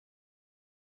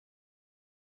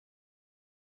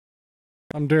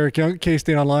I'm Derek Young,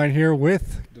 K-State Online here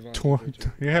with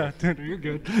yeah, you're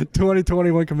good.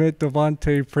 2021 commit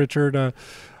Davonte Pritchard.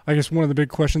 I guess one of the big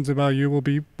questions about you will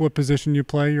be what position you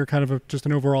play. You're kind of just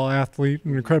an overall athlete,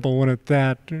 an incredible one at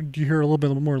that. Do you hear a little bit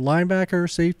more linebacker,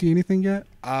 safety, anything yet?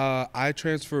 I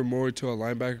transfer more to a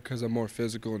linebacker because I'm more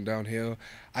physical and downhill.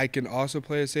 I can also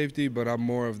play a safety, but I'm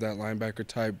more of that linebacker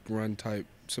type, run type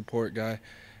support guy.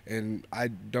 And I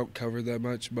don't cover that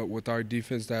much, but with our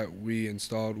defense that we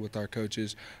installed with our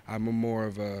coaches, I'm more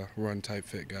of a run type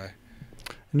fit guy.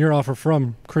 And your offer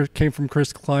came from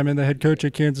Chris Kleiman, the head coach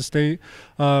at Kansas State,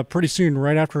 pretty soon,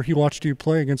 right after he watched you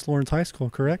play against Lawrence High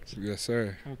School, correct? Yes,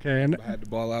 sir. Okay, and I had to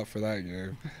ball out for that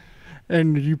game.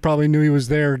 And you probably knew he was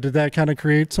there. Did that kind of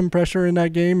create some pressure in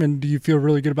that game? And do you feel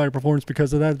really good about your performance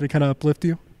because of that? Did it kind of uplift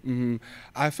you?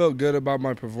 I felt good about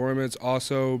my performance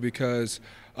also because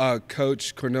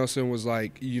Coach Cornelson was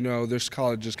like, you know, there's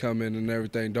colleges coming and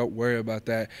everything. Don't worry about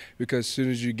that because as soon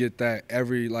as you get that,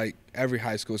 every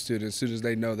high school student, as soon as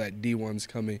they know that D1's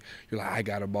coming, you're like, I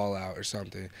got to ball out or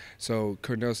something. So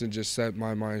Cornelson just set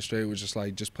my mind straight. It was just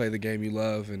like, just play the game you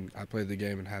love, and I played the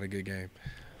game and had a good game.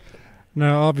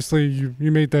 Now, obviously, you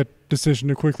made that decision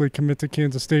to quickly commit to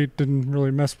Kansas State. Didn't really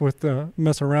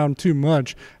mess around too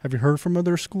much. Have you heard from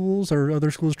other schools? Or other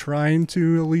schools trying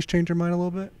to at least change your mind a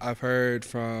little bit? I've heard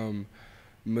from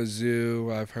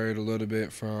Mizzou. I've heard a little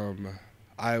bit from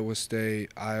Iowa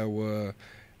State, Iowa,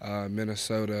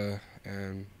 Minnesota,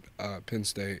 and Penn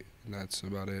State, and that's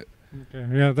about it.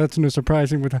 Okay, yeah, that's no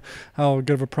surprising with how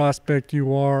good of a prospect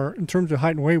you are. In terms of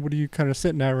height and weight, what are you kind of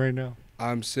sitting at right now?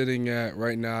 I'm sitting at,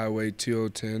 right now I weigh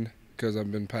 210 because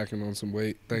I've been packing on some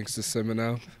weight thanks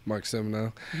to Mark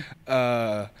Semino.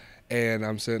 And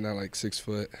I'm sitting at like 6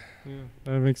 foot. Yeah,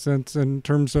 that makes sense. In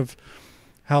terms of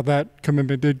how that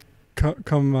commitment did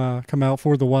come out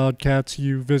for the Wildcats,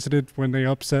 you visited when they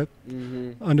upset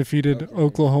undefeated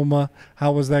Oklahoma.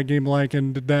 How was that game like,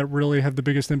 and did that really have the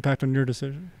biggest impact on your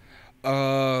decision?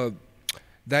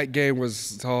 That game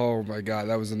was, oh my God,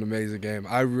 that was an amazing game.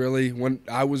 When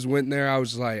I went there, I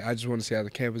was like, I just want to see how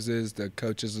the campus is, the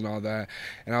coaches and all that.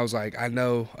 And I was like, I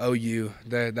know OU,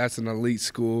 that's an elite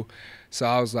school. So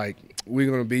I was like, we're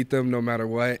going to beat them no matter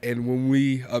what. And when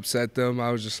we upset them,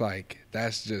 I was just like,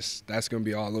 that's going to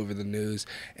be all over the news.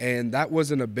 And that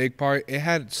wasn't a big part. It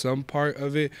had some part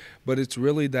of it, but it's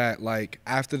really that, like,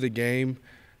 after the game,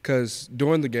 because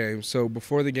during the game, so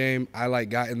before the game, I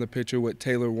got in the picture with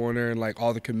Taylor Warner, and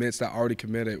all the commits that already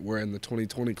committed were in the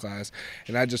 2020 class,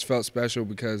 and I just felt special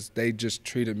because they just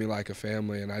treated me like a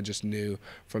family, and I just knew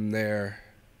from there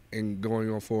and going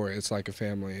on forward, it's like a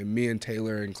family. And me and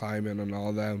Taylor and Kleiman and all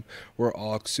of them, we're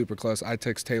all super close. I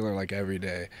text Taylor every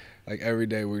day. Every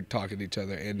day we're talking to each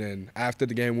other. And then after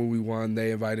the game when we won, they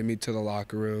invited me to the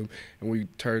locker room, and we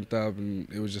turned up, and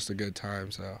it was just a good time.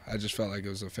 So I just felt like it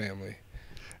was a family.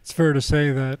 It's fair to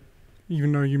say that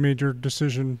even though you made your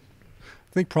decision,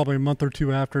 I think probably a month or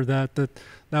two after that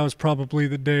was probably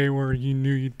the day where you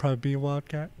knew you'd probably be a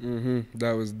Wildcat.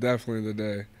 That was definitely the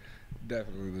day.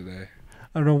 Definitely the day.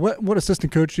 I don't know, what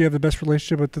assistant coach do you have the best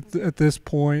relationship with at this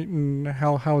point, and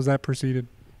how has that proceeded?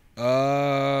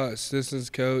 Assistants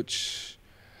coach,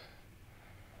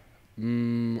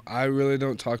 I really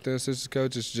don't talk to assistant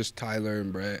coach. It's just Tyler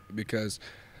and Brett because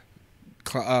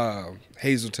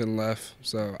Hazelton left,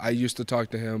 so I used to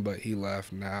talk to him, but he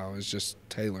left. Now it's just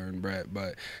Taylor and Brett,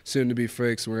 but soon to be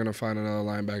fixed. We're going to find another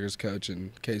linebackers coach,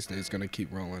 and K-State's going to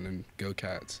keep rolling, and go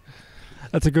Cats.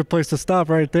 That's a good place to stop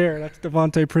right there. That's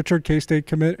Davonte Pritchard, K-State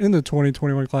commit in the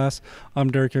 2021 class.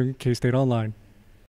 I'm Derek Young, K-State Online.